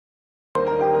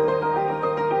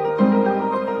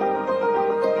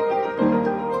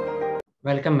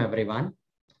Welcome everyone.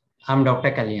 I'm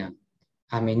Dr. Kalyan.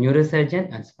 I'm a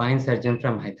neurosurgeon and spine surgeon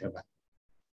from Hyderabad.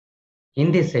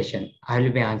 In this session, I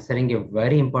will be answering a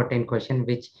very important question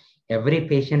which every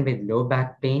patient with low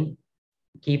back pain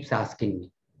keeps asking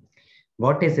me.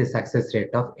 What is the success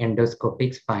rate of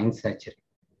endoscopic spine surgery?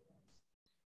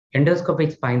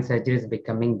 Endoscopic spine surgery is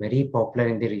becoming very popular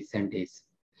in the recent days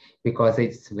because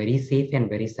it's very safe and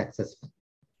very successful.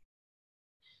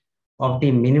 Of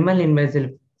the minimal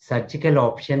invasive surgical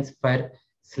options for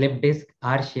slip disc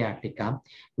or sciatica,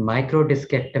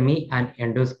 microdiscectomy and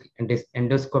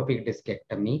endoscopic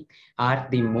discectomy are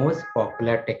the most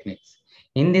popular techniques.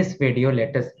 In this video,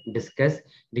 let us discuss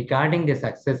regarding the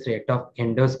success rate of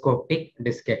endoscopic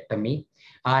discectomy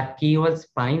or keyhole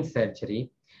spine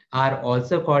surgery, are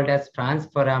also called as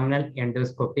transforaminal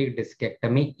endoscopic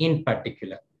discectomy in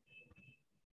particular.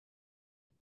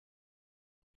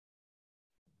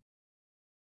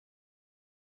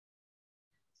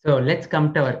 So let's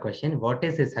come to our question. What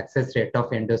is the success rate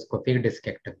of endoscopic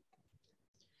discectomy?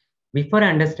 Before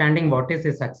understanding what is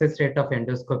the success rate of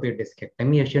endoscopic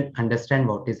discectomy, you should understand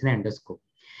what is an endoscope.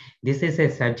 This is a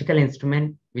surgical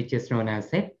instrument which is known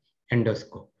as an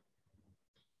endoscope.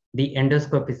 The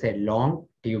endoscope is a long,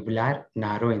 tubular,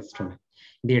 narrow instrument.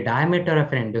 The diameter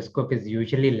of an endoscope is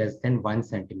usually less than 1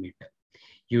 centimeter.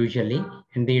 Usually,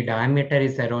 the diameter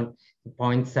is around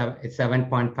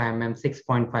 7.5 mm,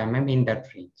 6.5 mm in that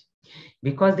range.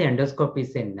 Because the endoscope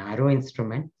is a narrow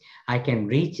instrument, I can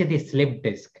reach the slip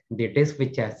disc, the disc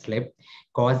which has slipped,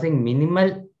 causing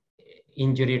minimal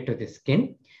injury to the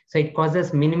skin. So it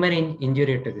causes minimal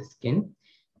injury to the skin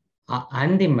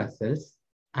and the muscles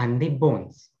and the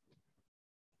bones.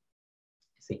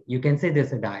 See, you can see this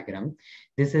diagram.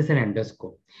 This is an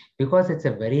endoscope. Because it's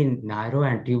a very narrow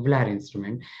and tubular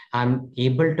instrument, I'm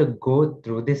able to go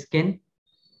through the skin,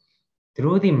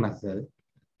 through the muscle,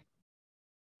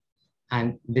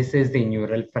 and this is the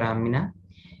neural foramina,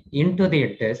 into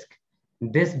the disc.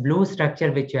 This blue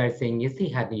structure which you are seeing is the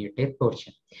herniated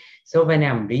portion. So when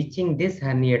I'm reaching this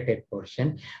herniated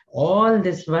portion, all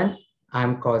this one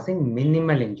I'm causing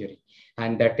minimal injury,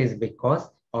 and that is because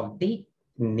of the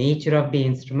nature of the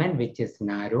instrument, which is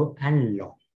narrow and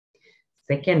long.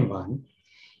 Second one,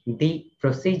 the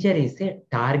procedure is a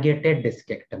targeted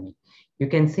discectomy. You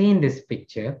can see in this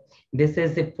picture, this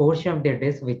is the portion of the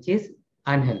disc which is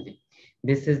unhealthy.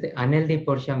 This is the unhealthy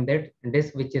portion of that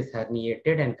disc which is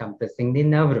herniated and compressing the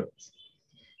nerve roots.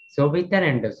 So with an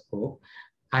endoscope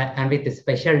and with the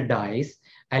special dies,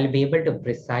 I'll be able to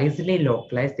precisely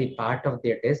localize the part of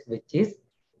the disc which is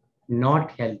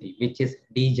not healthy, which is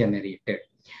degenerated.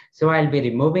 So I'll be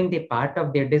removing the part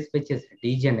of the disc which is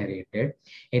degenerated,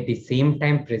 at the same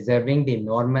time preserving the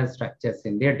normal structures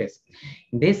in the disc.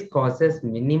 This causes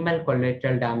minimal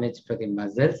collateral damage to the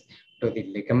muscles, to the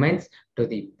ligaments, to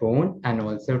the bone, and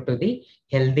also to the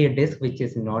healthy disc which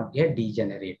is not yet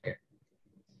degenerated.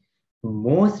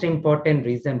 Most important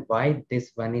reason why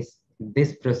this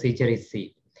procedure is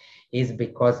safe is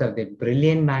because of the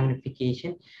brilliant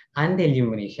magnification and the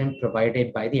illumination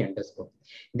provided by the endoscope.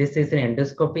 This is an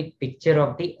endoscopic picture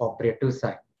of the operative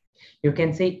side. You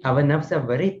can see our nerves are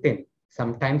very thin.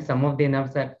 Sometimes some of the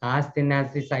nerves are as thin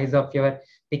as the size of your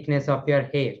thickness of your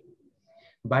hair.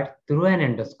 But through an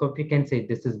endoscope, you can see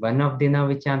this is one of the nerve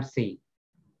which I'm seeing.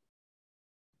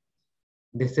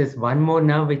 This is one more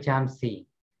nerve which I'm seeing.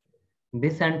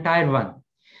 This entire one.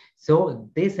 So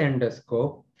this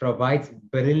endoscope provides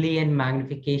brilliant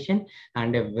magnification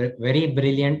and a very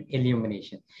brilliant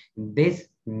illumination. This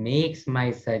makes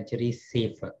my surgery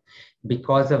safer.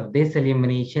 Because of this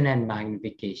illumination and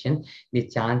magnification, the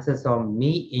chances of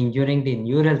me injuring the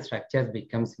neural structures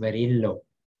becomes very low.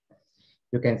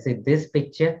 You can see this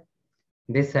picture,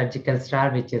 this surgical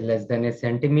scar which is less than a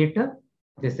centimeter.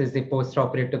 This is the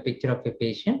post-operative picture of a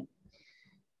patient.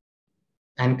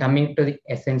 And coming to the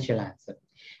essential answer,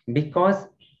 because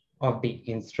of the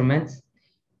instruments,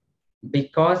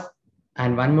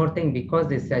 and one more thing, because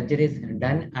the surgery is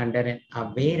done under an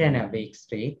aware and awake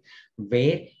state,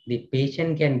 where the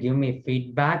patient can give me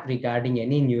feedback regarding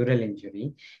any neural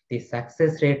injury, the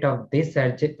success rate of this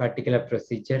particular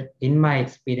procedure, in my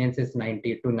experience, is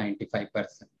 90 to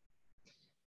 95%.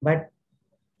 But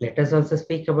let us also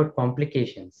speak about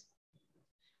complications.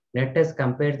 Let us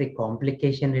compare the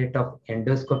complication rate of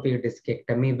endoscopic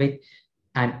discectomy with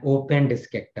an open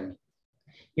discectomy.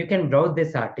 You can browse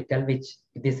this article,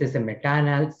 this is a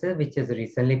meta-analysis which is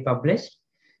recently published.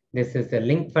 This is a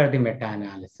link for the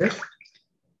meta-analysis.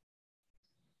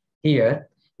 Here,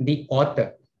 the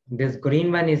author, this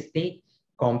green one is the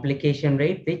complication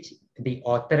rate which the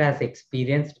author has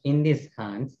experienced in his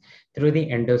hands through the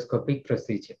endoscopic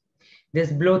procedure.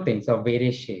 These blue things of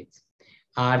various shades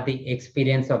are the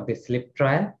experience of the SLIP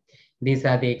trial. These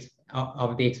are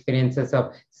the experiences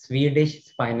of Swedish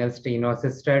spinal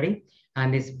stenosis study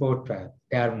and the SPORT trial.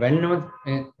 They are well-known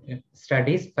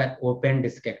studies for open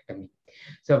discectomy.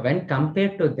 So when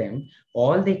compared to them,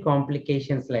 all the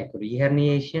complications like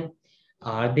reherniation,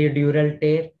 or the dural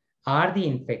tear, or the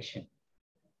infection,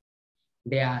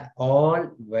 they are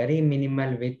all very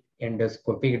minimal with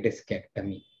endoscopic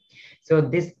discectomy. So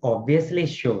this obviously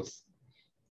shows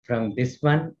from this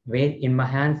one, where in my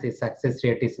hands the success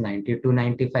rate is 90 to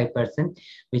 95%,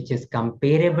 which is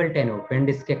comparable to an open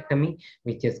discectomy,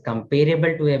 which is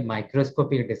comparable to a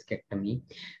microscopic discectomy,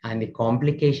 and the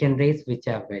complication rates, which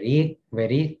are very,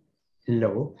 very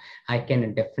low. I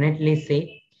can definitely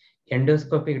say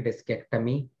endoscopic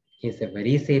discectomy is a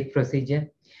very safe procedure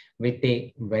with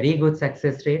a very good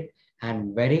success rate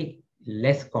and very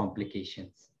less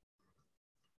complications.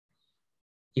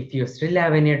 If you still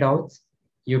have any doubts,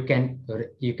 you can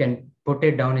put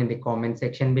it down in the comment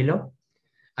section below.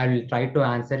 I will try to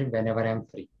answer it whenever I'm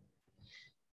free.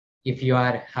 If you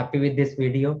are happy with this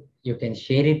video, you can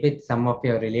share it with some of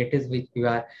your relatives who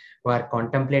are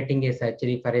contemplating a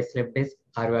surgery for a slip disc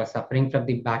or who are suffering from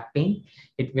the back pain.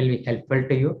 It will be helpful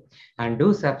to you. And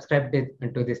do subscribe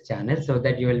to this channel so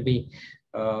that you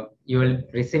will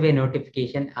receive a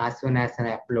notification as soon as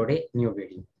I upload a new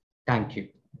video. Thank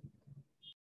you.